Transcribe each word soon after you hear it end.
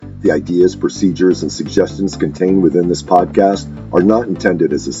The ideas, procedures, and suggestions contained within this podcast are not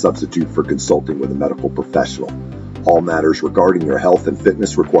intended as a substitute for consulting with a medical professional. All matters regarding your health and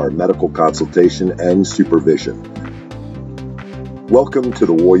fitness require medical consultation and supervision. Welcome to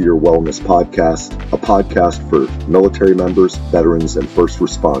the Warrior Wellness Podcast, a podcast for military members, veterans, and first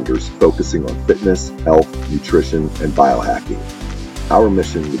responders focusing on fitness, health, nutrition, and biohacking. Our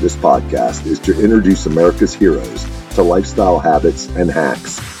mission with this podcast is to introduce America's heroes to lifestyle habits and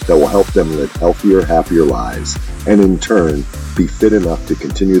hacks that will help them live healthier, happier lives, and in turn, be fit enough to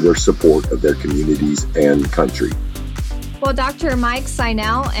continue their support of their communities and country. Well, Dr. Mike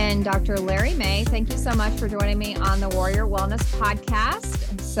Seinell and Dr. Larry May, thank you so much for joining me on the Warrior Wellness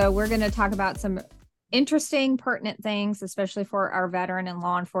Podcast. So we're going to talk about some interesting, pertinent things, especially for our veteran and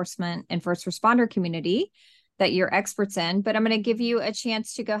law enforcement and first responder community that you're experts in. But I'm going to give you a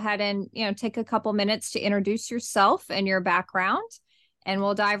chance to go ahead and, take a couple minutes to introduce yourself and your background, and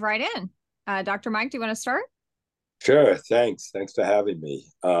we'll dive right in. Dr. Mike, do you want to start? Sure. Thanks for having me.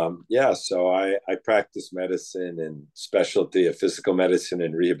 So I practice medicine and specialty of physical medicine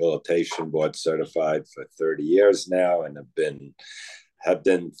and rehabilitation, board certified for 30 years now, and have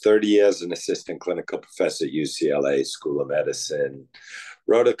been 30 years an assistant clinical professor at UCLA School of Medicine.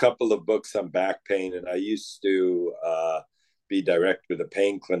 Wrote a couple of books on back pain, and I used to be director of the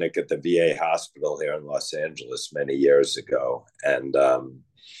pain clinic at the VA hospital here in Los Angeles many years ago.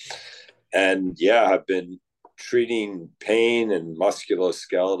 I've been treating pain and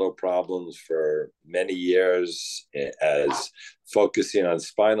musculoskeletal problems for many years, as focusing on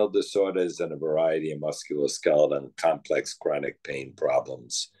spinal disorders and a variety of musculoskeletal and complex chronic pain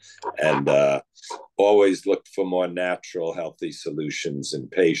problems, and always looked for more natural, healthy solutions in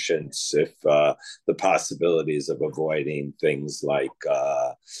patients if the possibilities of avoiding things like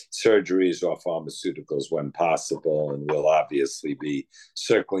surgeries or pharmaceuticals when possible. And we'll obviously be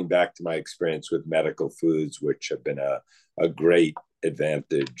circling back to my experience with medical foods, which have been a great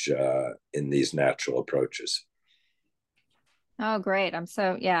advantage in these natural approaches. Oh, great.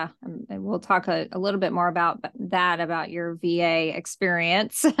 We'll talk a little bit more about that, about your VA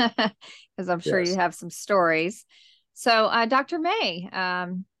experience, because I'm sure you have some stories. So, Dr. May,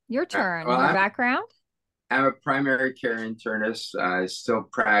 your turn, your background. I'm a primary care internist, still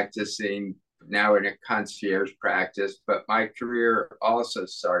practicing now in a concierge practice, but my career also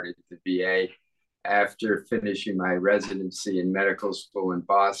started at the VA after finishing my residency in medical school in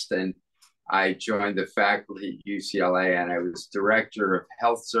Boston. I joined the faculty at UCLA, and I was director of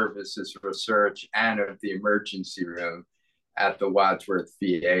health services research and of the emergency room at the Wadsworth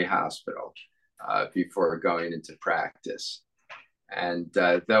VA hospital before going into practice. And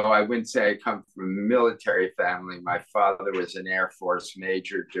though I wouldn't say I come from a military family, my father was an Air Force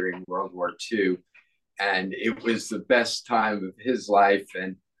major during World War II, and it was the best time of his life.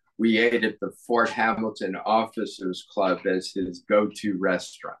 And we ate at the Fort Hamilton Officers Club as his go-to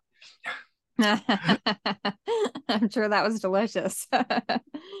restaurant. I'm sure that was delicious.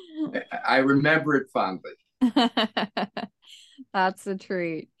 I remember it fondly. That's a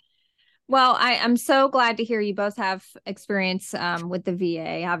treat. Well, I'm so glad to hear you both have experience with the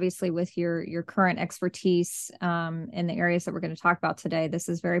VA, obviously with your current expertise in the areas that we're going to talk about today. This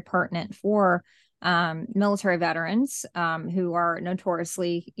is very pertinent for military veterans who are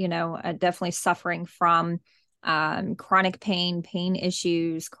notoriously, definitely suffering from chronic pain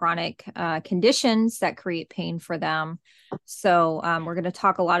issues, chronic conditions that create pain for them. So we're going to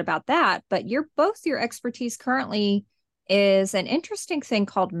talk a lot about that, but your expertise currently is an interesting thing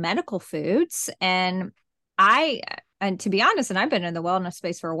called medical foods. And to be honest, and I've been in the wellness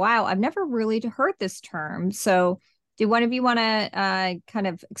space for a while, I've never really heard this term. So do one of you want to kind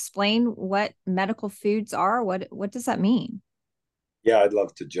of explain what medical foods are? What does that mean? Yeah, I'd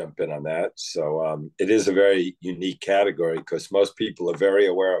love to jump in on that. So it is a very unique category because most people are very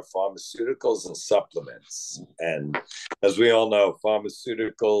aware of pharmaceuticals and supplements. And as we all know,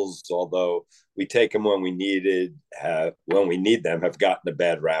 pharmaceuticals, although we take them when we need them, have gotten a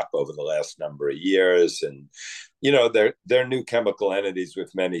bad rap over the last number of years. And, they're new chemical entities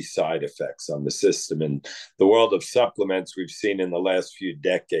with many side effects on the system. And the world of supplements we've seen in the last few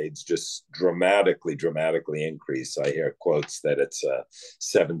decades just dramatically increase. I hear quotes that it's a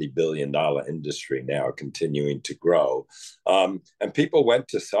 $70 billion industry now, continuing to grow. And people went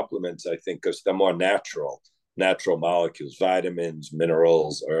to supplements, I think, because they're more natural molecules, vitamins,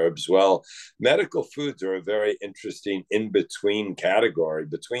 minerals, herbs. Well, medical foods are a very interesting in-between category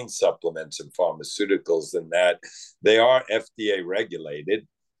between supplements and pharmaceuticals, in that they are FDA regulated,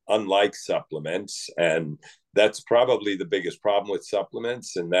 unlike supplements. And That's probably the biggest problem with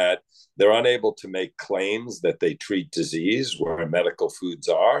supplements, in that they're unable to make claims that they treat disease where medical foods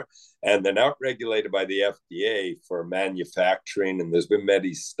are, and they're not regulated by the FDA for manufacturing. And there's been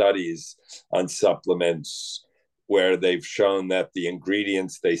many studies on supplements where they've shown that the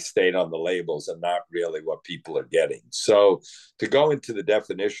ingredients they state on the labels are not really what people are getting. So to go into the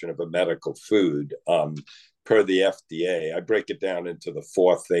definition of a medical food, per the FDA, I break it down into the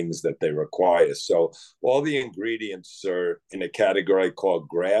 4 things that they require. So all the ingredients are in a category called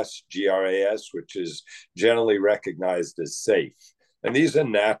GRAS, G-R-A-S, which is generally recognized as safe. And these are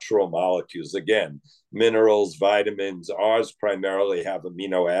natural molecules. Again, minerals, vitamins. Ours primarily have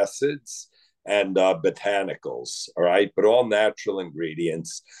amino acids and botanicals, all right? But all natural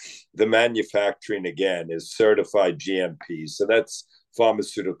ingredients. The manufacturing, again, is certified GMP. So that's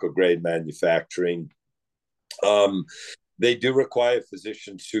pharmaceutical grade manufacturing. They do require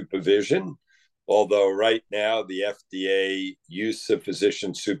physician supervision, although right now the FDA use of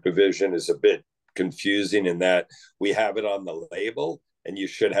physician supervision is a bit confusing in that we have it on the label and you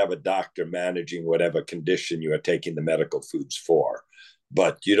should have a doctor managing whatever condition you are taking the medical foods for,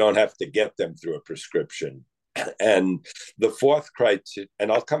 but you don't have to get them through a prescription. And the 4th criteria,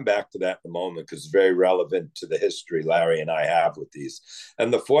 and I'll come back to that in a moment because it's very relevant to the history Larry and I have with these.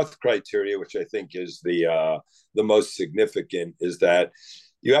 And the 4th criteria, which I think is the most significant, is that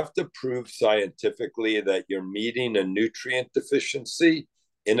you have to prove scientifically that you're meeting a nutrient deficiency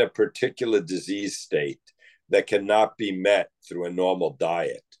in a particular disease state that cannot be met through a normal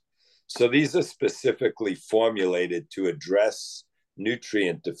diet. So these are specifically formulated to address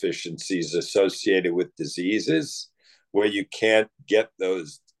nutrient deficiencies associated with diseases where you can't get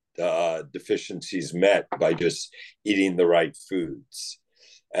those deficiencies met by just eating the right foods.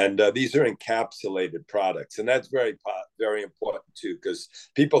 And these are encapsulated products. And that's very, very important too, because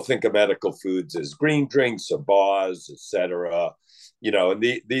people think of medical foods as green drinks or bars, etc. And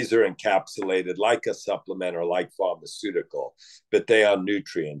these are encapsulated like a supplement or like pharmaceutical, but they are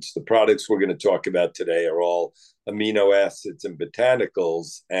nutrients. The products we're going to talk about today are all amino acids and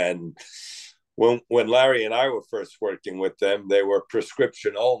botanicals. And when Larry and I were first working with them, they were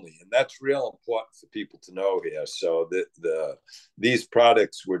prescription only. And that's real important for people to know here. So these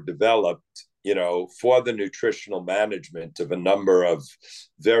products were developed, for the nutritional management of a number of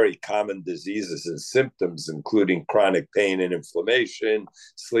very common diseases and symptoms, including chronic pain and inflammation,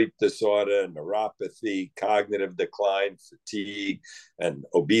 sleep disorder, neuropathy, cognitive decline, fatigue, and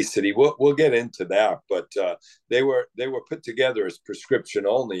obesity. We'll get into that, but they were put together as prescription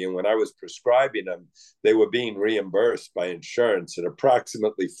only. And when I was prescribing them, they were being reimbursed by insurance at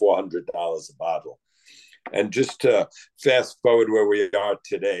approximately $400 a bottle. And just to fast forward where we are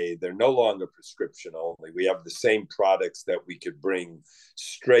today, they're no longer prescription only. We have the same products that we could bring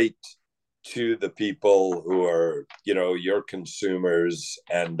straight to the people who are, your consumers,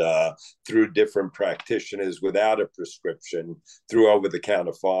 and through different practitioners without a prescription, through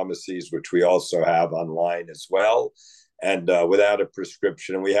over-the-counter pharmacies, which we also have online as well, and without a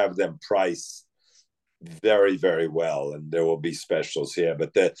prescription. And we have them priced very, very well, and there will be specials here,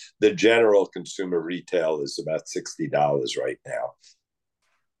 but the general consumer retail is about $60 right now.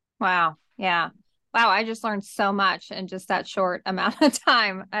 Wow. Yeah. Wow. I just learned so much in just that short amount of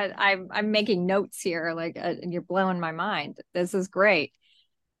time. I'm making notes here, and you're blowing my mind. This is great.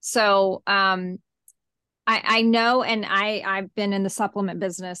 So I know, and I've been in the supplement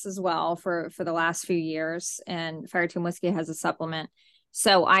business as well for the last few years, and Fireteam Whiskey has a supplement.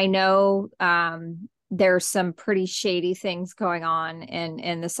 So I know there's some pretty shady things going on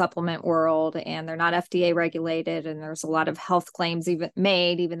in the supplement world, and they're not FDA regulated. And there's a lot of health claims even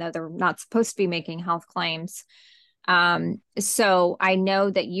though they're not supposed to be making health claims. So I know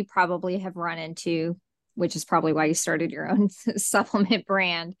that you probably have run into, which is probably why you started your own supplement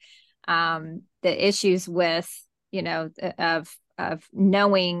brand, the issues with, of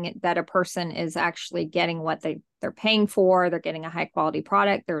knowing that a person is actually getting what they're paying for. They're getting a high quality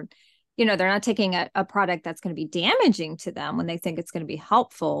product. They're not taking a product that's going to be damaging to them when they think it's going to be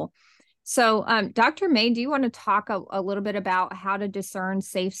helpful. So, Dr. May, do you want to talk a little bit about how to discern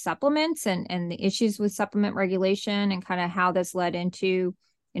safe supplements and the issues with supplement regulation, and kind of how this led into,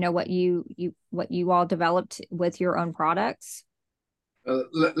 what you all developed with your own products?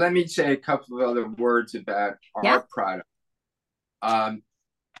 Let me say a couple of other words about our product.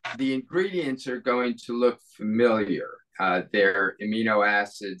 The ingredients are going to look familiar. They're amino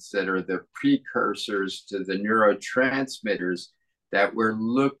acids that are the precursors to the neurotransmitters that we're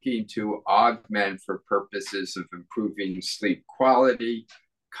looking to augment for purposes of improving sleep quality,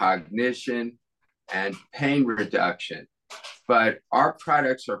 cognition, and pain reduction. but our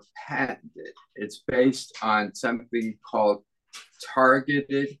products are patented. It's based on something called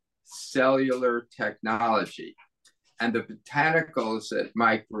targeted cellular technology. And the botanicals that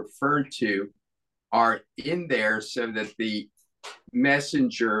Mike referred to are in there so that the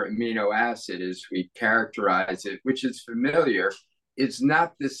messenger amino acid, as we characterize it, which is familiar, is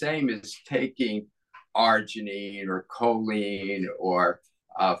not the same as taking arginine or choline or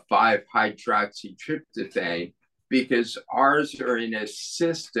 5-hydroxytryptophan, because ours are in a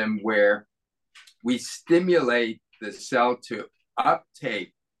system where we stimulate the cell to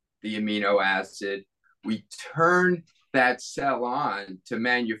uptake the amino acid. We turn that cell on to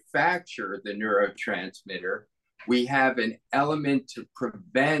manufacture the neurotransmitter. We have an element to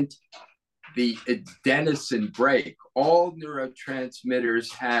prevent the adenosine break. All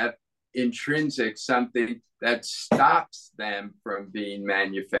neurotransmitters have intrinsic something that stops them from being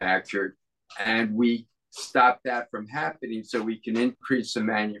manufactured, and we stop that from happening so we can increase the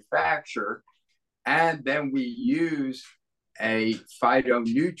manufacture. And then we use a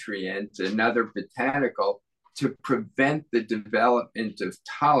phytonutrient, another botanical, to prevent the development of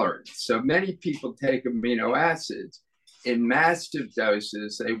tolerance. So many people take amino acids in massive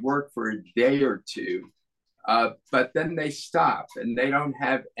doses. They work for a day or two, but then they stop, and they don't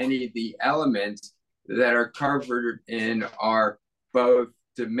have any of the elements that are covered in our both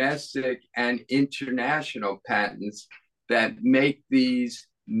domestic and international patents that make these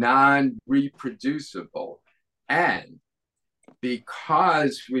non-reproducible. And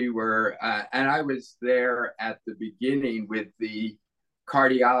because we were, and I was there at the beginning with the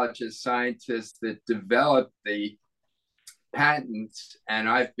cardiologist scientists that developed the patents, and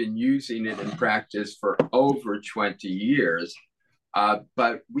I've been using it in practice for over 20 years.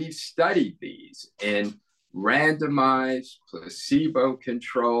 But we've studied these in randomized,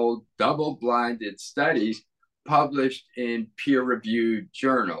 placebo-controlled, double-blinded studies published in peer-reviewed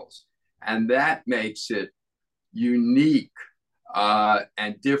journals. And that makes it unique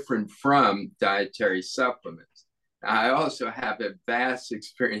and different from dietary supplements. Now, I also have a vast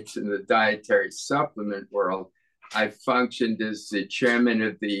experience in the dietary supplement world. I functioned as the chairman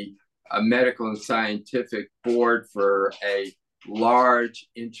of the medical and scientific board for a large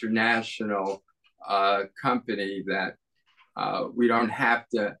international company that we don't have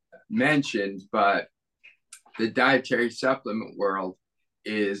to mention, but the dietary supplement world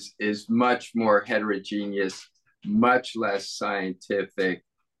is much more heterogeneous, much less scientific,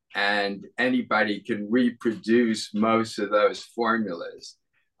 and anybody can reproduce most of those formulas.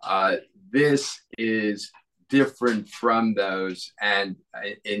 This is different from those, and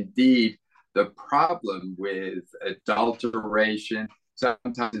indeed, the problem with adulteration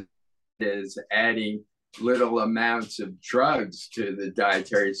sometimes is adding little amounts of drugs to the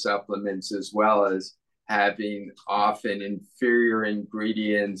dietary supplements, as well as having often inferior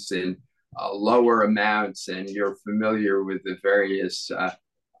ingredients in lower amounts. And you're familiar with the various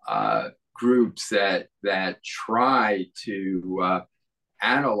groups that try to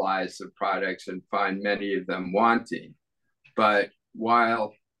analyze the products and find many of them wanting. But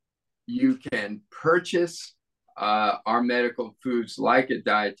while you can purchase our medical foods like a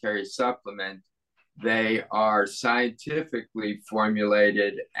dietary supplement, they are scientifically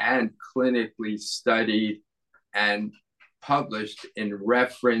formulated and clinically studied and published in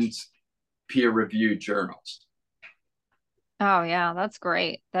reference peer-reviewed journals. Oh yeah, that's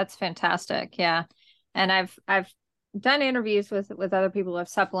great. That's fantastic. Yeah. And I've done interviews with other people of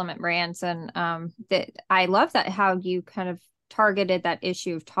supplement brands, and that I love that how you kind of targeted that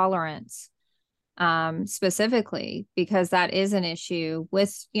issue of tolerance specifically, because that is an issue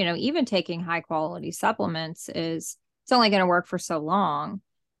with, even taking high quality supplements is, it's only going to work for so long,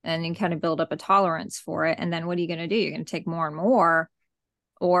 and you kind of build up a tolerance for it. And then what are you going to do? You're going to take more and more,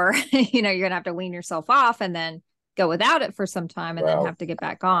 or, you're going to have to wean yourself off and then go without it for some time and then have to get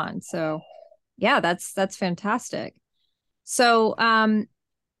back on. So yeah, that's fantastic. So,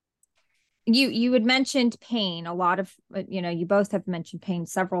 you had mentioned pain a lot of, you both have mentioned pain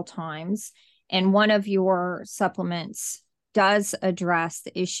several times, and one of your supplements does address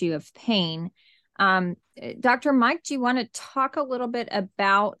the issue of pain. Dr. Mike, do you want to talk a little bit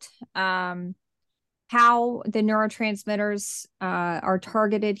about how the neurotransmitters are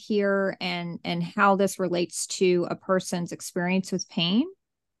targeted here, and how this relates to a person's experience with pain?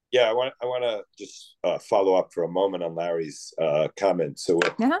 Yeah, I want to just follow up for a moment on Larry's comment. So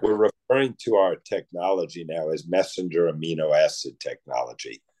we're referring to our technology now as messenger amino acid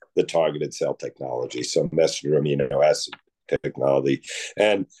technology, the targeted cell technology. So messenger amino acid technology.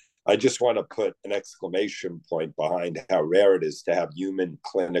 And I just want to put an exclamation point behind how rare it is to have human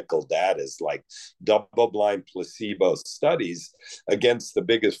clinical data, like double-blind placebo studies against the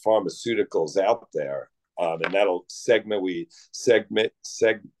biggest pharmaceuticals out there. And that'll segue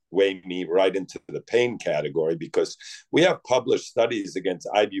me right into the pain category, because we have published studies against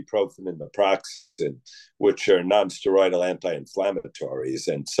ibuprofen and naproxen, which are non-steroidal anti-inflammatories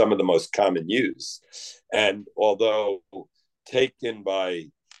and some of the most common use. And although taken by,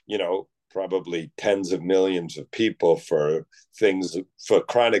 probably tens of millions of people for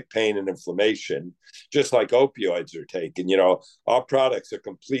chronic pain and inflammation, just like opioids are taken, our products are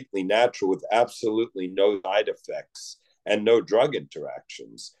completely natural with absolutely no side effects and no drug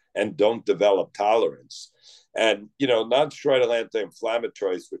interactions, and don't develop tolerance. And, non-steroidal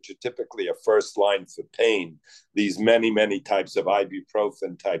anti-inflammatories, which are typically a first line for pain, these many, many types of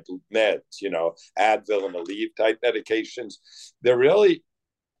ibuprofen type meds, Advil and Aleve type medications, they're really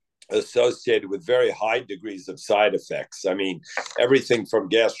associated with very high degrees of side effects. I mean, everything from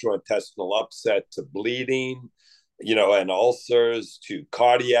gastrointestinal upset to bleeding, and ulcers, to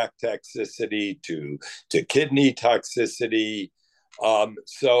cardiac toxicity, to kidney toxicity. And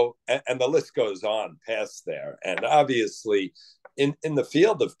the list goes on past there. And obviously, in the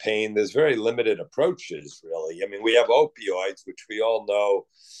field of pain, there's very limited approaches, really. I mean, we have opioids, which we all know,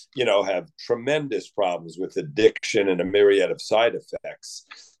 have tremendous problems with addiction and a myriad of side effects.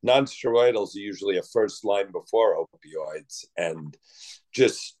 Non-steroidals are usually a first line before opioids, and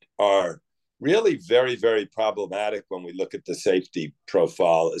just are really very, very problematic when we look at the safety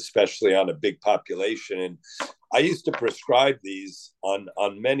profile, especially on a big population. And I used to prescribe these on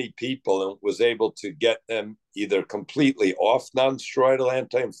many people and was able to get them either completely off non-steroidal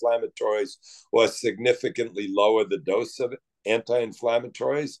anti-inflammatories or significantly lower the dose of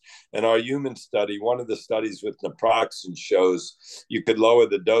anti-inflammatories. And our human study, one of the studies with naproxen, shows you could lower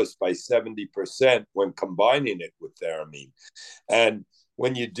the dose by 70% when combining it with Theramine. And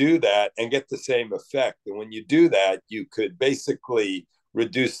when you do that and get the same effect, and when you do that, you could basically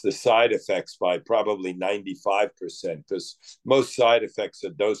reduce the side effects by probably 95%, because most side effects are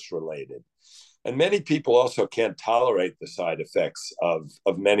dose related. And many people also can't tolerate the side effects of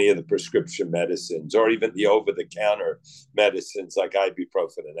many of the prescription medicines, or even the over-the-counter medicines like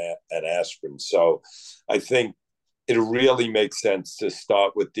ibuprofen and aspirin. So I think it really makes sense to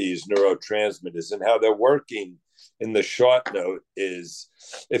start with these neurotransmitters, and how they're working in the short note is,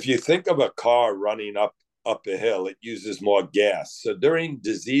 if you think of a car running up a hill, it uses more gas. So during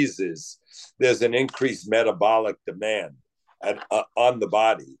diseases, there's an increased metabolic demand on the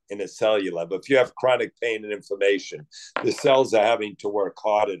body in a cellular level. If you have chronic pain and inflammation, the cells are having to work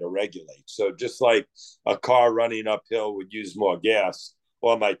harder to regulate. So just like a car running uphill would use more gas,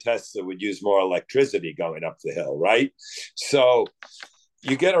 or my Tesla would use more electricity going up the hill, right? So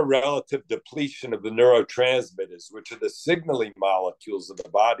you get a relative depletion of the neurotransmitters, which are the signaling molecules of the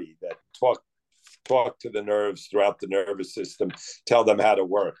body that talk to the nerves throughout the nervous system, tell them how to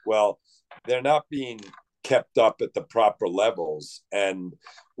work. Well, they're not being kept up at the proper levels. And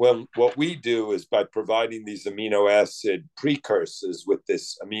what we do is, by providing these amino acid precursors with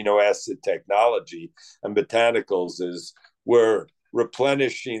this amino acid technology and botanicals, is we're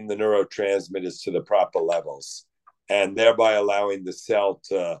replenishing the neurotransmitters to the proper levels, and thereby allowing the cell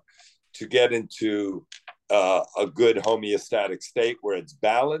to get into a good homeostatic state where it's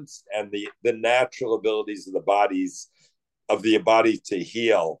balanced, and the natural abilities of the body to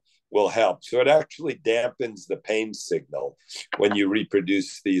heal will help. So it actually dampens the pain signal when you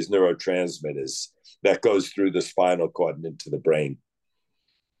reproduce these neurotransmitters that goes through the spinal cord and into the brain.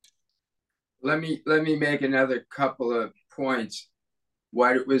 Let me make another couple of points.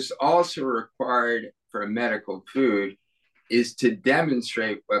 What it was also required for medical food is to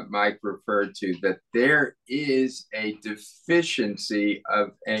demonstrate what Mike referred to, that there is a deficiency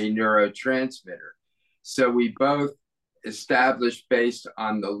of a neurotransmitter. So we both established, based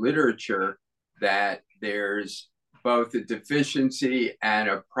on the literature, that there's both a deficiency and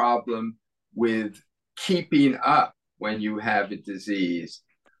a problem with keeping up when you have a disease.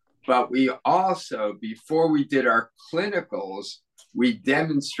 But we also, before we did our clinicals, we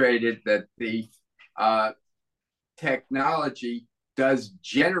demonstrated that the technology does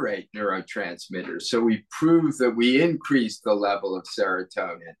generate neurotransmitters. So we proved that we increased the level of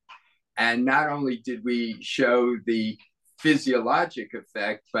serotonin. And not only did we show the physiologic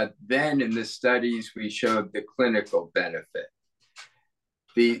effect, but then in the studies, we showed the clinical benefit.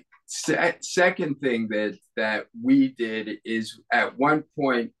 The second thing that we did is, at one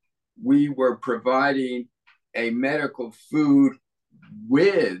point, we were providing a medical food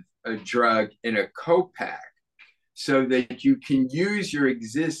with a drug in a co-pack. so that you can use your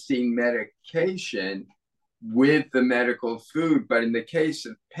existing medication with the medical food. But in the case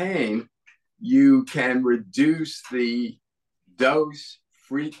of pain, you can reduce the dose,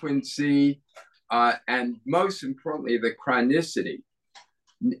 frequency, and most importantly, the chronicity.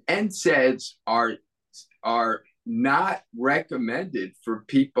 NSAIDs are not recommended for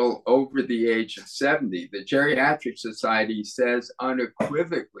people over the age of 70. The Geriatric Society says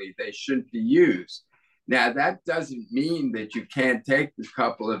unequivocally they shouldn't be used. Now, that doesn't mean that you can't take a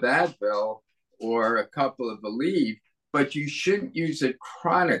couple of Advil or a couple of Aleve, but you shouldn't use it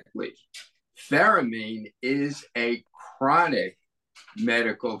chronically. Theramine is a chronic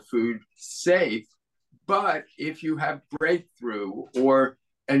medical food, safe, but if you have breakthrough or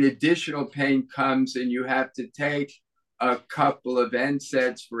an additional pain comes and you have to take a couple of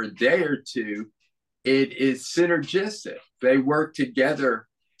NSAIDs for a day or two, it is synergistic. They work together.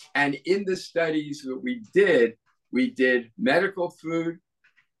 And in the studies that we did medical food,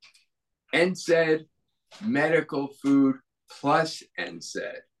 NSAID, medical food plus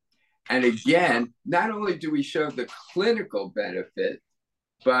NSAID. And again, not only do we show the clinical benefit,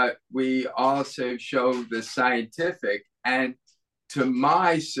 but we also show the scientific. And to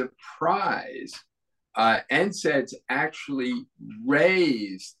my surprise, NSAIDs actually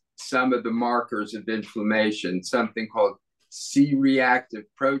raised some of the markers of inflammation, something called C-reactive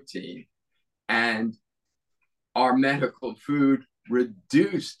protein. And our medical food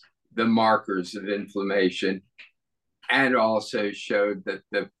reduced the markers of inflammation and also showed that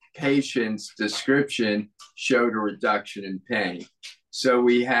the patient's description showed a reduction in pain. So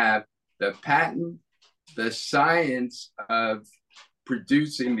we have the patent, the science of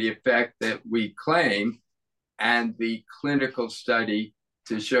producing the effect that we claim, and the clinical study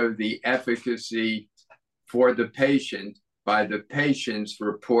to show the efficacy for the patient by the patients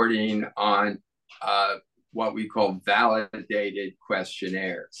reporting on what we call validated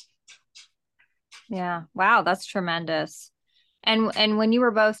questionnaires. Yeah. Wow. That's tremendous. And when you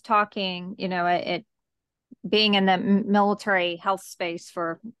were both talking, it being in the military health space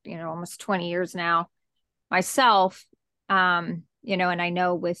for, almost 20 years now myself, and I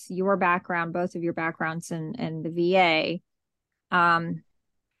know with your background, both of your backgrounds and the VA,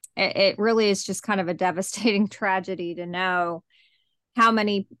 it really is just kind of a devastating tragedy to know how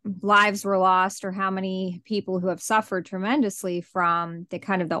many lives were lost or how many people who have suffered tremendously from the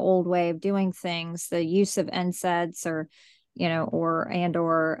kind of the old way of doing things, the use of NSAIDs or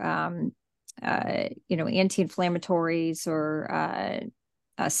anti-inflammatories or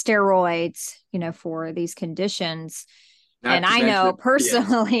steroids, for these conditions. And I know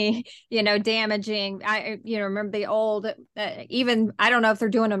personally, damaging. I remember the old, even, I don't know if they're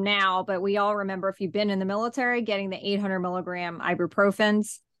doing them now, but we all remember, if you've been in the military, getting the 800 milligram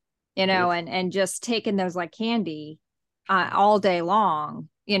ibuprofens, and just taking those like candy all day long,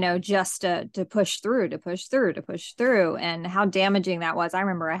 just to push through, and how damaging that was. I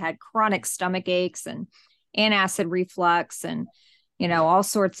remember I had chronic stomach aches and antacid reflux and, all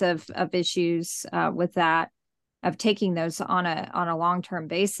sorts of issues with that, of taking those on a long-term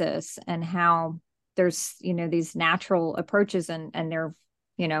basis, and how there's, these natural approaches and they're,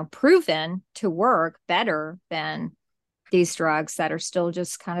 proven to work better than these drugs that are still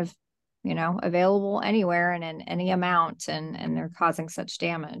just kind of, available anywhere and in any amount, and they're causing such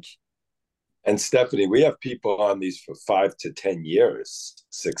damage. And Stephanie, we have people on these for 5 to 10 years,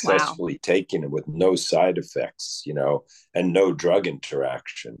 successfully taking it with no side effects, and no drug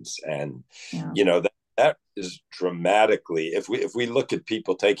interactions. And, that is dramatically, if we look at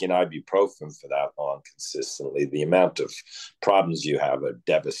people taking ibuprofen for that long consistently, the amount of problems you have are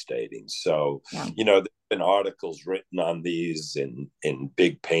devastating. So, there's been articles written on these in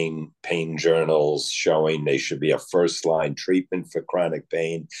big pain journals showing they should be a first line treatment for chronic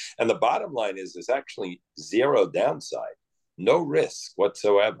pain. And the bottom line is there's actually zero downside, no risk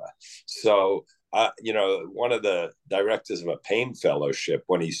whatsoever. So, one of the directors of a pain fellowship,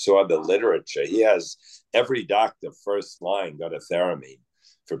 when he saw the literature, he has every doctor first line go to Theramine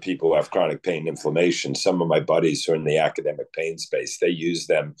for people who have chronic pain inflammation. Some of my buddies who are in the academic pain space, they use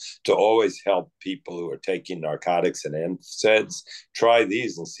them to always help people who are taking narcotics and NSAIDs. Try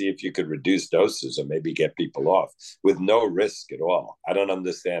these and see if you could reduce doses or maybe get people off with no risk at all. I don't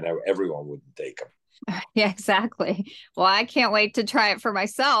understand how everyone wouldn't take them. Yeah, exactly. Well, I can't wait to try it for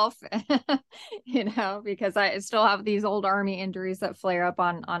myself, because I still have these old Army injuries that flare up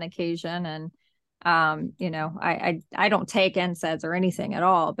on occasion. And, I don't take NSAIDs or anything at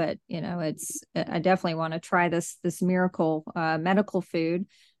all, but, I definitely want to try this miracle medical food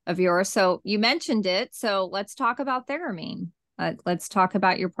of yours. So you mentioned it. So let's talk about Theramine. Let's talk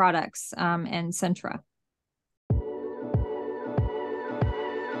about your products and Centra.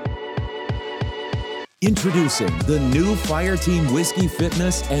 Introducing the new Fireteam Whiskey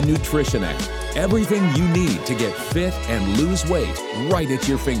Fitness and Nutrition app. Everything you need to get fit and lose weight right at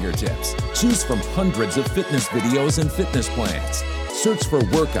your fingertips. Choose from hundreds of fitness videos and fitness plans. Search for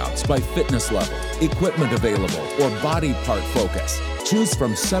workouts by fitness level, equipment available, or body part focus. Choose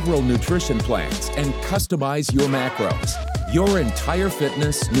from several nutrition plans and customize your macros. Your entire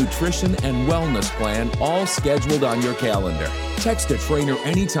fitness, nutrition, and wellness plan all scheduled on your calendar. Text a trainer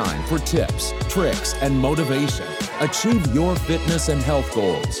anytime for tips, tricks, and motivation. Achieve your fitness and health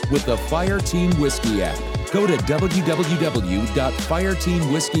goals with the Fireteam Whiskey app. Go to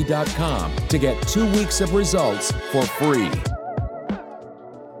www.fireteamwhiskey.com to get 2 weeks of results for free.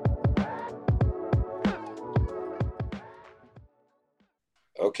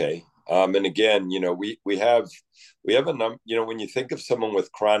 Okay. And again, we have a number, when you think of someone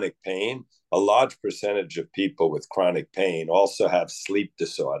with chronic pain, a large percentage of people with chronic pain also have sleep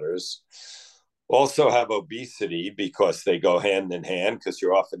disorders, also have obesity because they go hand in hand because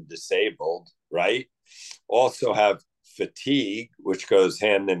you're often disabled, right? Also have fatigue, which goes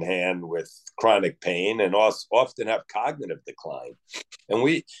hand in hand with chronic pain, and also often have cognitive decline.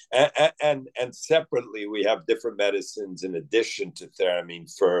 And separately, we have different medicines in addition to theramine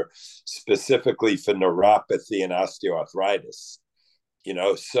specifically for neuropathy and osteoarthritis.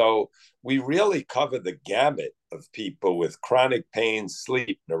 So we really cover the gamut of people with chronic pain,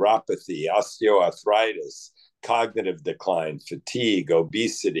 sleep, neuropathy, osteoarthritis, cognitive decline, fatigue,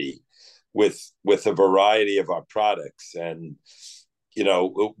 obesity, with a variety of our products. And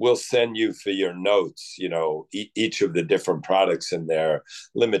we'll send you for your notes each of the different products and their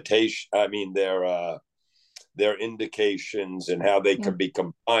limitation, their indications and how they can be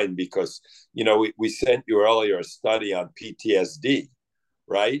combined, because we sent you earlier a study on PTSD,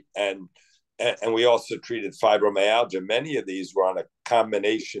 right? And we also treated fibromyalgia. Many of these were on a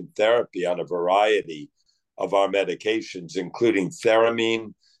combination therapy on a variety of our medications, including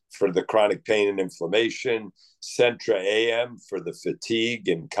theramine for the chronic pain and inflammation, Centra AM for the fatigue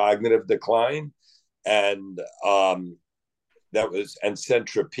and cognitive decline, and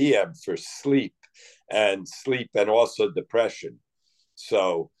Centra PM for sleep and also depression.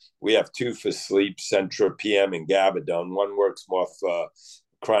 So we have two for sleep, Centra PM and Gabadone. One works more for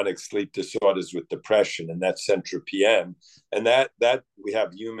chronic sleep disorders with depression, and that's Centra PM. And that we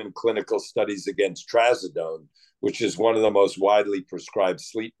have human clinical studies against trazodone, which is one of the most widely prescribed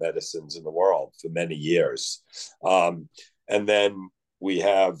sleep medicines in the world for many years. And then we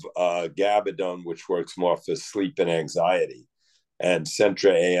have Gabadone, which works more for sleep and anxiety, and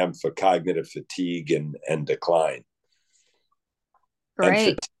Centra AM for cognitive fatigue and decline.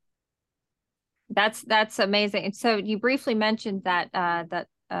 Great. That's amazing. So you briefly mentioned that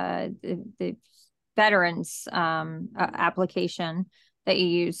the veterans application that you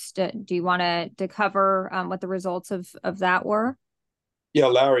used. Do you want to cover what the results of that were? Yeah,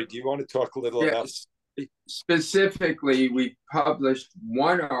 Larry, do you want to talk a little about? Specifically, we published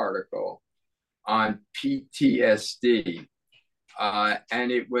one article on PTSD,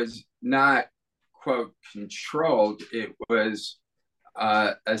 and it was not, quote, controlled. It was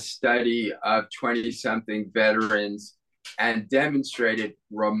a study of 20-something veterans and demonstrated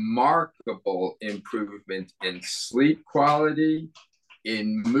remarkable improvement in sleep quality,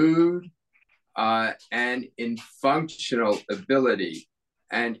 in mood, and in functional ability.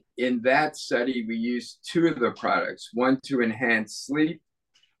 And in that study, we used two of the products, one to enhance sleep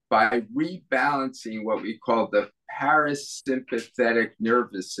by rebalancing what we call the parasympathetic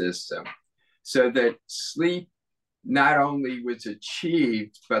nervous system, so that sleep not only was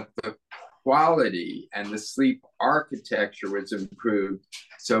achieved, but the quality and the sleep architecture was improved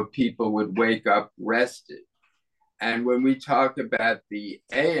so people would wake up rested. And when we talk about the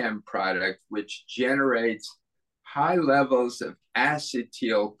AM product, which generates high levels of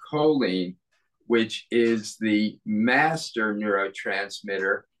acetylcholine, which is the master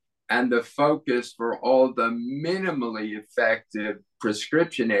neurotransmitter and the focus for all the minimally effective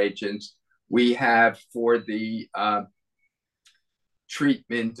prescription agents we have for the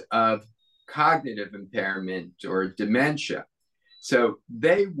treatment of cognitive impairment or dementia. So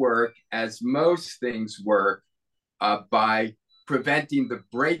they work, as most things work, by preventing the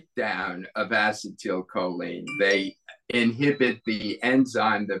breakdown of acetylcholine. They inhibit the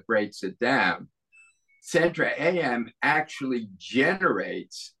enzyme that breaks it down. Centra AM actually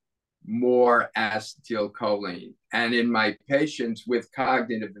generates more acetylcholine. And in my patients with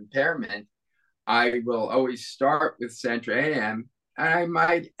cognitive impairment, I will always start with Centra AM, and I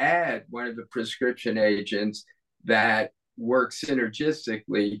might add one of the prescription agents that work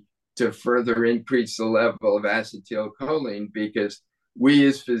synergistically to further increase the level of acetylcholine, because we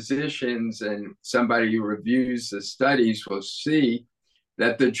as physicians and somebody who reviews the studies will see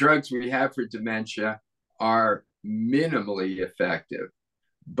that the drugs we have for dementia are minimally effective.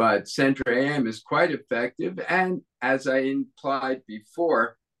 But Centra-AM is quite effective. And as I implied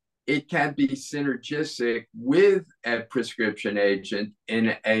before, it can be synergistic with a prescription agent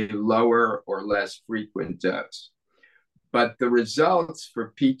in a lower or less frequent dose. But the results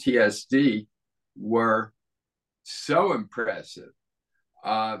for PTSD were so impressive.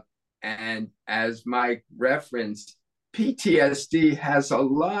 And as Mike referenced, PTSD has a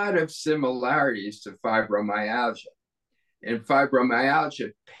lot of similarities to fibromyalgia. In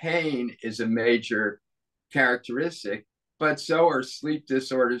fibromyalgia, pain is a major characteristic, but so are sleep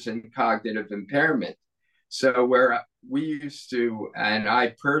disorders and cognitive impairment. So where we used to, and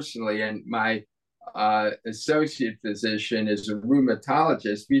I personally, and my associate physician is a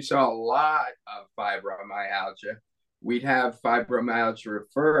rheumatologist, we saw a lot of fibromyalgia. We'd have fibromyalgia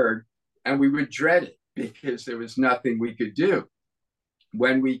referred, and we would dread it because there was nothing we could do.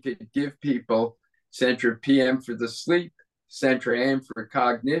 When we could give people Centra PM for the sleep, Centra-AM for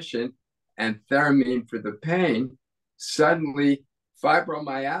cognition, and Theramine for the pain, suddenly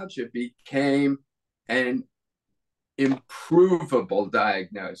fibromyalgia became an improvable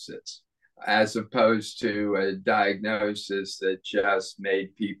diagnosis, as opposed to a diagnosis that just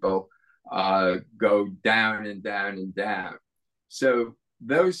made people go down and down and down. So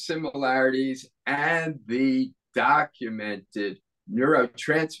those similarities and the documented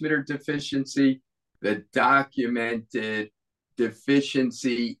neurotransmitter deficiency, the documented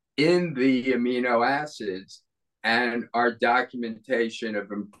deficiency in the amino acids, and our documentation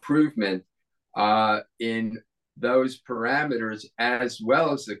of improvement in those parameters, as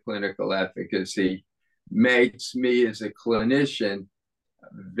well as the clinical efficacy, makes me as a clinician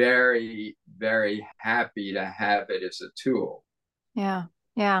very, very happy to have it as a tool. Yeah,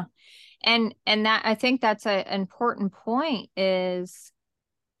 yeah. And that, I think that's an important point, is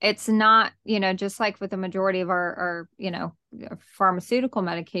it's not, just like with the majority of our pharmaceutical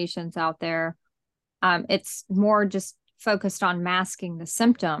medications out there, it's more just focused on masking the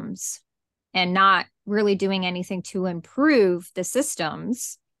symptoms and not really doing anything to improve the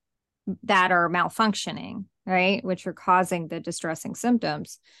systems that are malfunctioning, right? Which are causing the distressing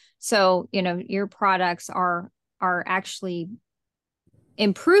symptoms. So, your products are actually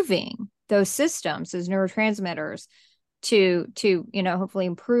improving those systems, those neurotransmitters, to hopefully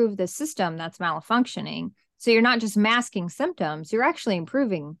improve the system that's malfunctioning. So you're not just masking symptoms, you're actually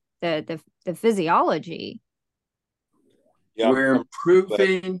improving the physiology. Yeah, we're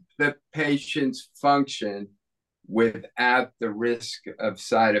improving the patient's function without the risk of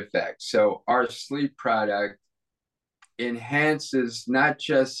side effects. So our sleep product enhances not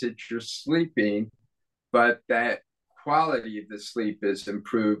just that you're sleeping, but that quality of the sleep is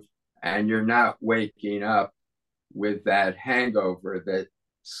improved and you're not waking up with that hangover that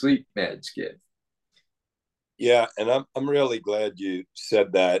sleep meds give. Yeah, and I'm really glad you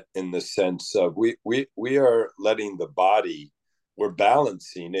said that, in the sense of we are letting the body, we're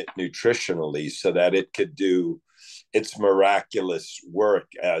balancing it nutritionally so that it could do its miraculous work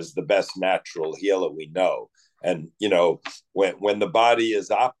as the best natural healer we know. And when the body is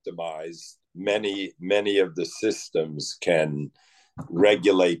optimized, many of the systems can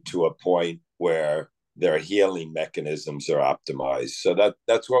regulate to a point where their healing mechanisms are optimized. So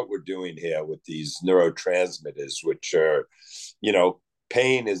that's what we're doing here with these neurotransmitters, which are,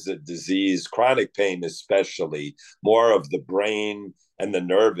 pain is a disease, chronic pain especially, more of the brain and the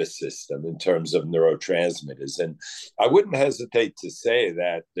nervous system in terms of neurotransmitters. And I wouldn't hesitate to say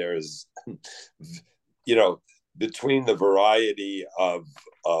that there's, between the variety of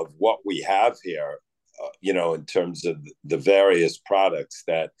what we have here, in terms of the various products,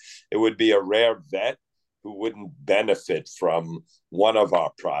 that it would be a rare vet who wouldn't benefit from one of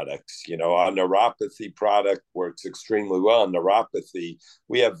our products. Our neuropathy product works extremely well. In neuropathy,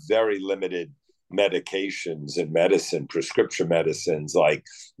 we have very limited medications in medicine, prescription medicines like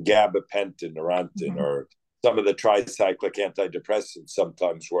gabapentin, Neurontin, or some of the tricyclic antidepressants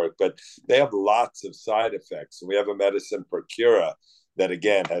sometimes work, but they have lots of side effects. And we have a medicine, Procura, that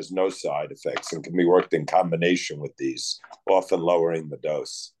again has no side effects and can be worked in combination with these, often lowering the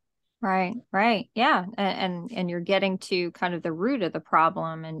dose. Right. Yeah. And you're getting to kind of the root of the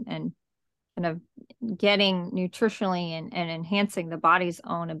problem and kind of getting nutritionally and enhancing the body's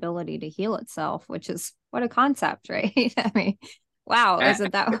own ability to heal itself, which is what a concept, right? I mean, wow,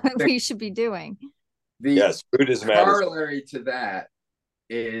 isn't that what we should be doing? Yes, food is medicine. The corollary to that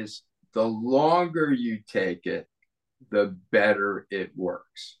is the longer you take it, the better it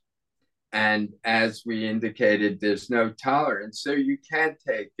works. And as we indicated, there's no tolerance, so you can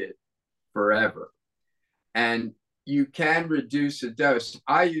take it forever. And you can reduce a dose.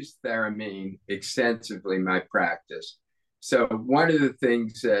 I use Theramine extensively in my practice. So one of the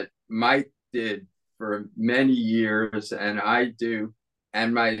things that Mike did for many years, and I do,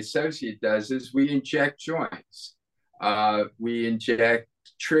 and my associate does, is we inject joints. We inject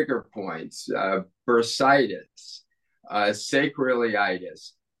trigger points, bursitis,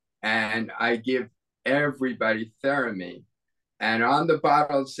 sacroiliitis, and I give everybody Theramine. And on the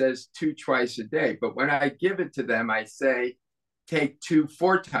bottle it says 2 twice a day. But when I give it to them, I say, take 2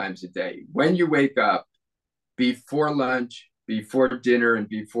 4 times a day. When you wake up, before lunch, before dinner, and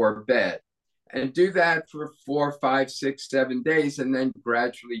before bed. And do that for 4, 5, 6, 7 days, and then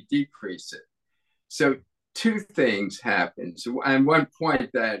gradually decrease it. So 2 things happen. So, and one point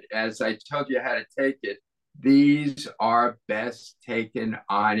that, as I told you how to take it, these are best taken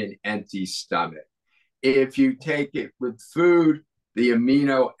on an empty stomach. If you take it with food, the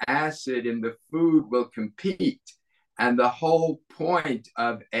amino acid in the food will compete. And the whole point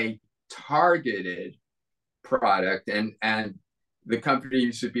of a targeted product, and the company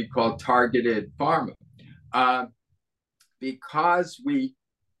used to be called Targeted Pharma, because we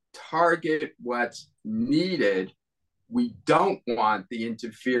target what's needed, we don't want the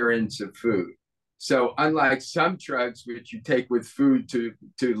interference of food. So unlike some drugs which you take with food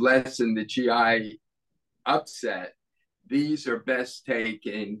to lessen the GI upset, these are best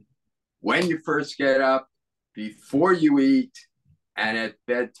taken when you first get up, before you eat, and at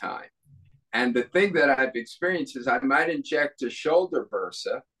bedtime. And the thing that I've experienced is I might inject a shoulder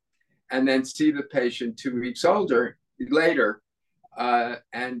bursa and then see the patient 2 weeks later,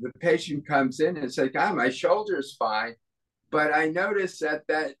 and the patient comes in and says, "God, my shoulder is fine, but I noticed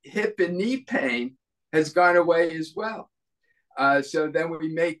that hip and knee pain has gone away as well." So then we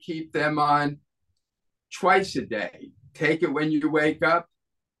may keep them on twice a day. Take it when you wake up,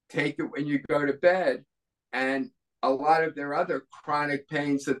 take it when you go to bed, and a lot of their other chronic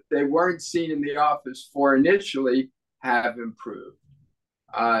pains that they weren't seen in the office for initially have improved.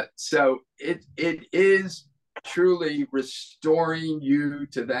 So it is truly restoring you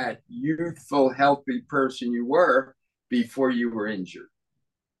to that youthful, healthy person you were before you were injured.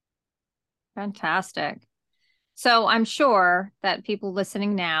 Fantastic. So I'm sure that people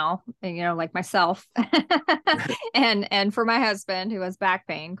listening now, like myself and for my husband who has back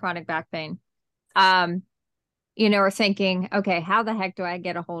pain, chronic back pain, are thinking, okay, how the heck do I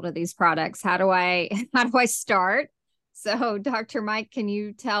get a hold of these products? How do I start? So Dr. Mike, can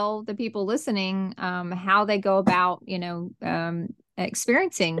you tell the people listening how they go about,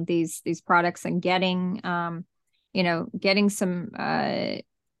 experiencing these products and getting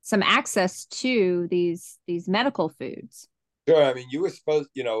some access to these medical foods? Sure. I mean, you were supposed,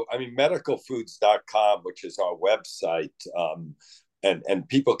 medicalfoods.com, which is our website, and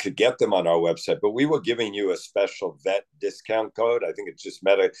people could get them on our website, but we were giving you a special vet discount code. I think it's just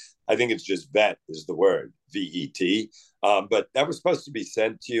vet is the word, VET. But that was supposed to be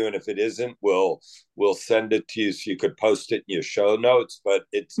sent to you. And if it isn't, we'll send it to you so you could post it in your show notes. But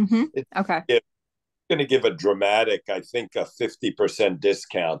it's okay. It's going to give a dramatic, I think, a 50%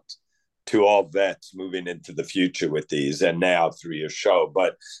 discount to all vets moving into the future with these, and now through your show.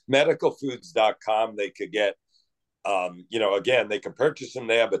 But medicalfoods.com, they could get, again, they can purchase them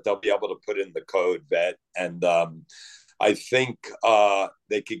there, but they'll be able to put in the code VET. And I think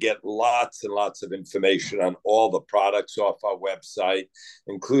they could get lots and lots of information on all the products off our website,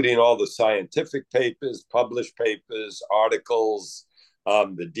 including all the scientific papers, published papers, articles,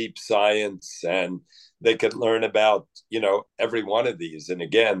 the deep science, and they could learn about, every one of these. And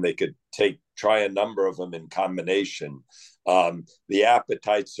again, they could try a number of them in combination. The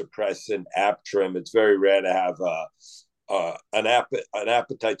appetite suppressant, Aptrim, it's very rare to have an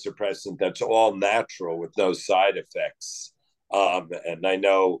appetite suppressant that's all natural with no side effects. And I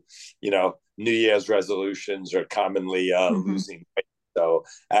know, New Year's resolutions are commonly losing weight. So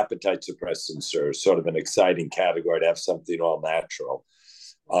appetite suppressants are sort of an exciting category to have something all natural.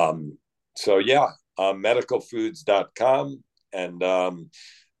 Medicalfoods.com, and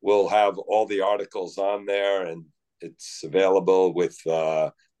we'll have all the articles on there, and it's available with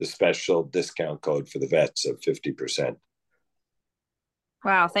the special discount code for the vets of 50%.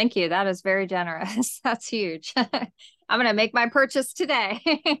 Wow, thank you. That is very generous. That's huge. I'm going to make my purchase today.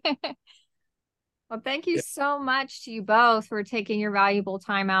 Well, thank you so much to you both for taking your valuable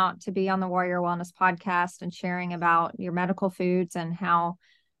time out to be on the Warrior Wellness podcast and sharing about your medical foods and how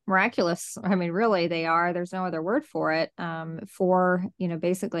miraculous, really they are. There's no other word for it, for,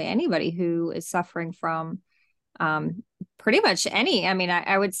 basically anybody who is suffering from pretty much any, I mean,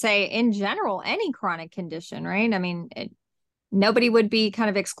 I would say in general, any chronic condition, right? I mean, nobody would be kind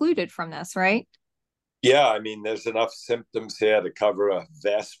of excluded from this, right? Yeah, I mean, there's enough symptoms here to cover a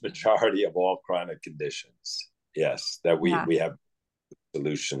vast majority of all chronic conditions. Yes, that we have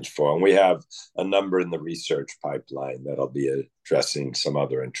solutions for. And we have a number in the research pipeline that'll be addressing some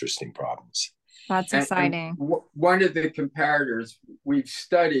other interesting problems. That's exciting. And one of the comparators, we've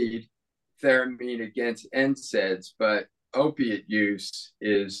studied theramine against NSAIDs, but opiate use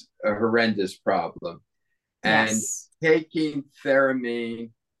is a horrendous problem. Yes. And taking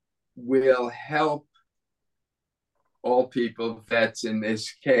theramine will help all people, vets in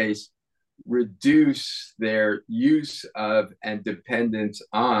this case, reduce their use of and dependence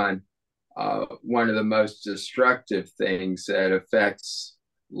on one of the most destructive things that affects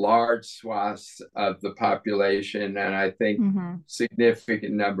large swaths of the population, and I think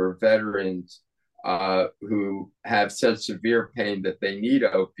significant number of veterans who have such severe pain that they need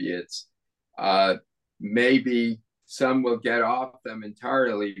opiates. Maybe some will get off them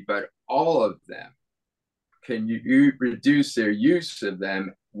entirely, but all of them can you reduce their use of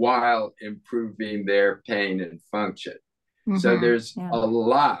them while improving their pain and function. So there's a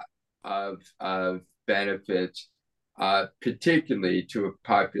lot of benefits, particularly to a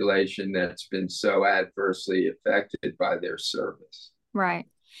population that's been so adversely affected by their service. Right.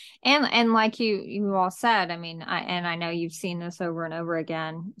 And like you all said, I mean, I know you've seen this over and over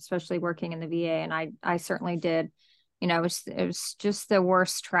again, especially working in the VA, and I certainly did. You know, it was just the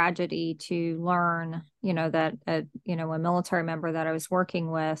worst tragedy to learn, you know, that a military member that I was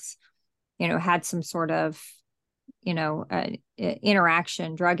working with, you know, had some sort of, you know,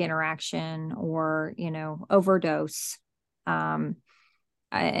 drug interaction, or, you know, overdose, and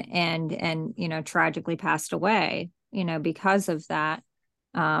you know, tragically passed away, you know, because of that.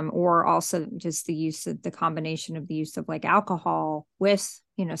 Or also just the combination of the use of like alcohol with,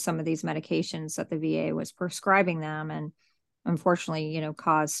 you know, some of these medications that the VA was prescribing them, and unfortunately, you know,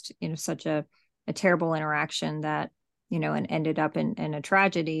 caused, you know, such a terrible interaction that, you know, and ended up in a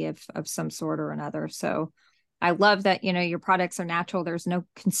tragedy of some sort or another. So I love that, you know, your products are natural. There's no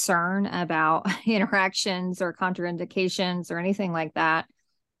concern about interactions or contraindications or anything like that.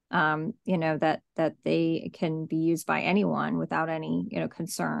 You know, that they can be used by anyone without any, you know,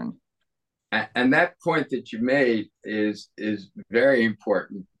 concern. And that point that you made is very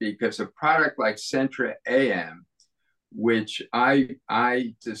important, because a product like Centra AM, which I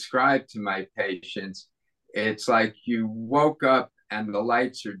describe to my patients, it's like you woke up and the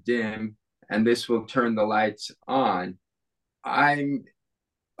lights are dim, and this will turn the lights on. I'm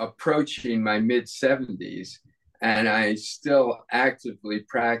approaching my mid-70s, and I still actively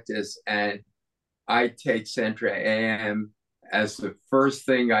practice, and I take Centra AM as the first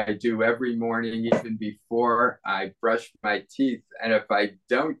thing I do every morning, even before I brush my teeth. And if I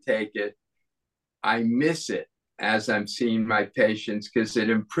don't take it, I miss it as I'm seeing my patients, because it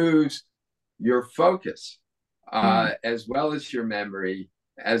improves your focus, as well as your memory,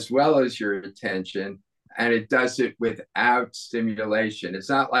 as well as your attention. And it does it without stimulation. It's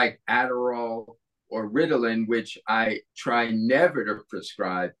not like Adderall or Ritalin, which I try never to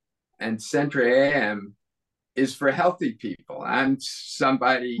prescribe. And Centra AM is for healthy people. I'm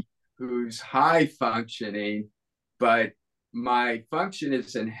somebody who's high functioning, but my function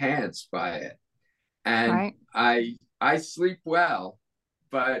is enhanced by it. And I sleep well,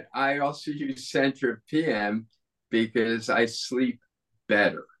 but I also use Centra PM because I sleep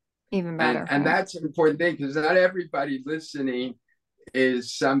better. Even better. And that's an important thing, because not everybody listening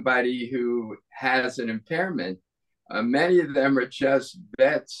is somebody who has an impairment. Many of them are just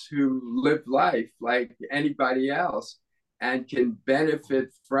vets who live life like anybody else and can benefit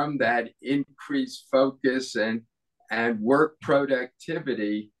from that increased focus and work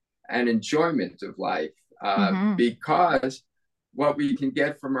productivity and enjoyment of life, because what we can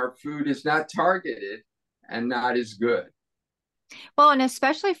get from our food is not targeted and not as good. Well, and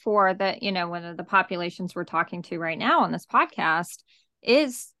especially for the, you know, one of the populations we're talking to right now on this podcast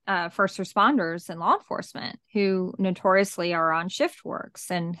is first responders and law enforcement, who notoriously are on shift works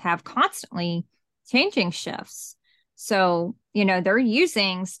and have constantly changing shifts. So, you know, they're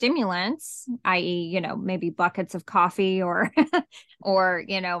using stimulants, i.e., you know, maybe buckets of coffee or, or,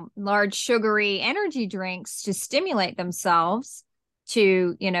 you know, large sugary energy drinks to stimulate themselves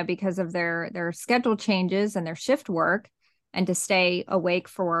to, you know, because of their schedule changes and their shift work, and to stay awake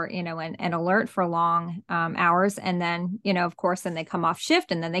for, you know, and alert for long hours. And then, you know, of course, then they come off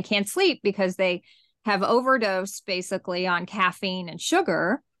shift and then they can't sleep because they have overdosed basically on caffeine and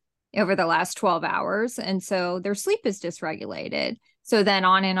sugar over the last 12 hours. And so their sleep is dysregulated. So then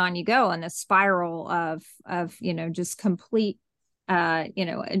on and on you go in this spiral of, just complete, a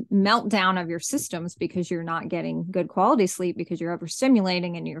meltdown of your systems because you're not getting good quality sleep because you're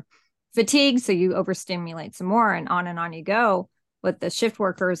overstimulating and you're fatigued. So you overstimulate some more, and on you go with the shift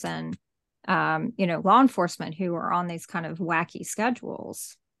workers and, law enforcement who are on these kind of wacky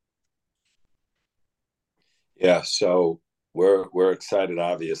schedules. Yeah. So we're excited,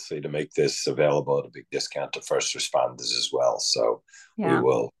 obviously, to make this available at a big discount to first responders as well. So we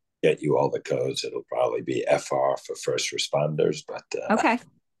will get you all the codes. It'll probably be FR for first responders, but okay.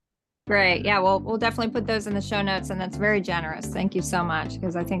 Great. Yeah, we'll definitely put those in the show notes, and that's very generous. Thank you so much,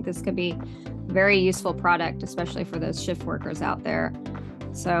 because I think this could be a very useful product, especially for those shift workers out there.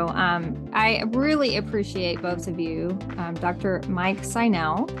 So I really appreciate both of you, Dr. Mike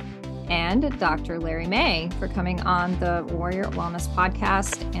Seinell and Dr. Larry May, for coming on the Warrior Wellness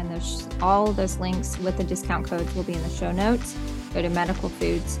Podcast. And all those links with the discount codes will be in the show notes. Go to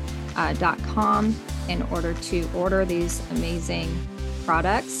medicalfoods.com in order to order these amazing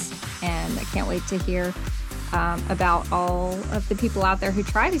products. And I can't wait to hear about all of the people out there who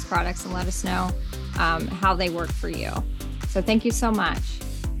try these products and let us know how they work for you. So thank you so much.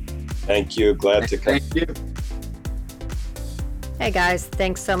 Thank you. Glad to come. Thank you. Hey guys,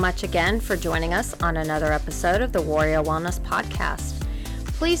 thanks so much again for joining us on another episode of the Warrior Wellness Podcast.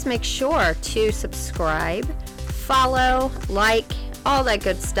 Please make sure to subscribe, follow, like, all that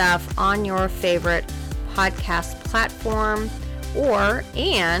good stuff on your favorite podcast platform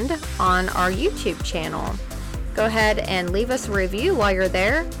and on our YouTube channel. Go ahead and leave us a review while you're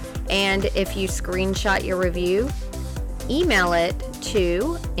there. And if you screenshot your review, email it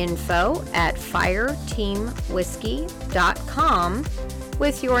to info@fireteamwhiskey.com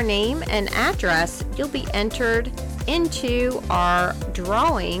with your name and address. You'll be entered into our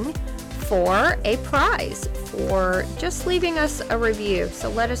drawing for a prize for just leaving us a review. So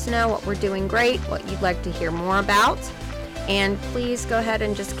let us know what we're doing great, what you'd like to hear more about. And please go ahead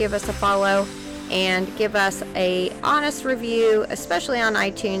and just give us a follow and give us a honest review, especially on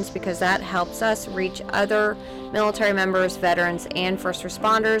iTunes, because that helps us reach other military members, veterans, and first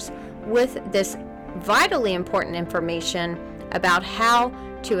responders with this vitally important information about how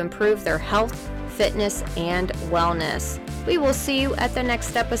to improve their health, fitness, and wellness. We will see you at the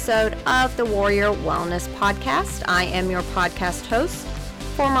next episode of the Warrior Wellness Podcast. I am your podcast host,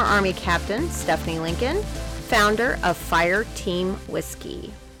 former Army Captain Stephanie Lincoln, founder of Fire Team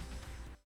Whiskey.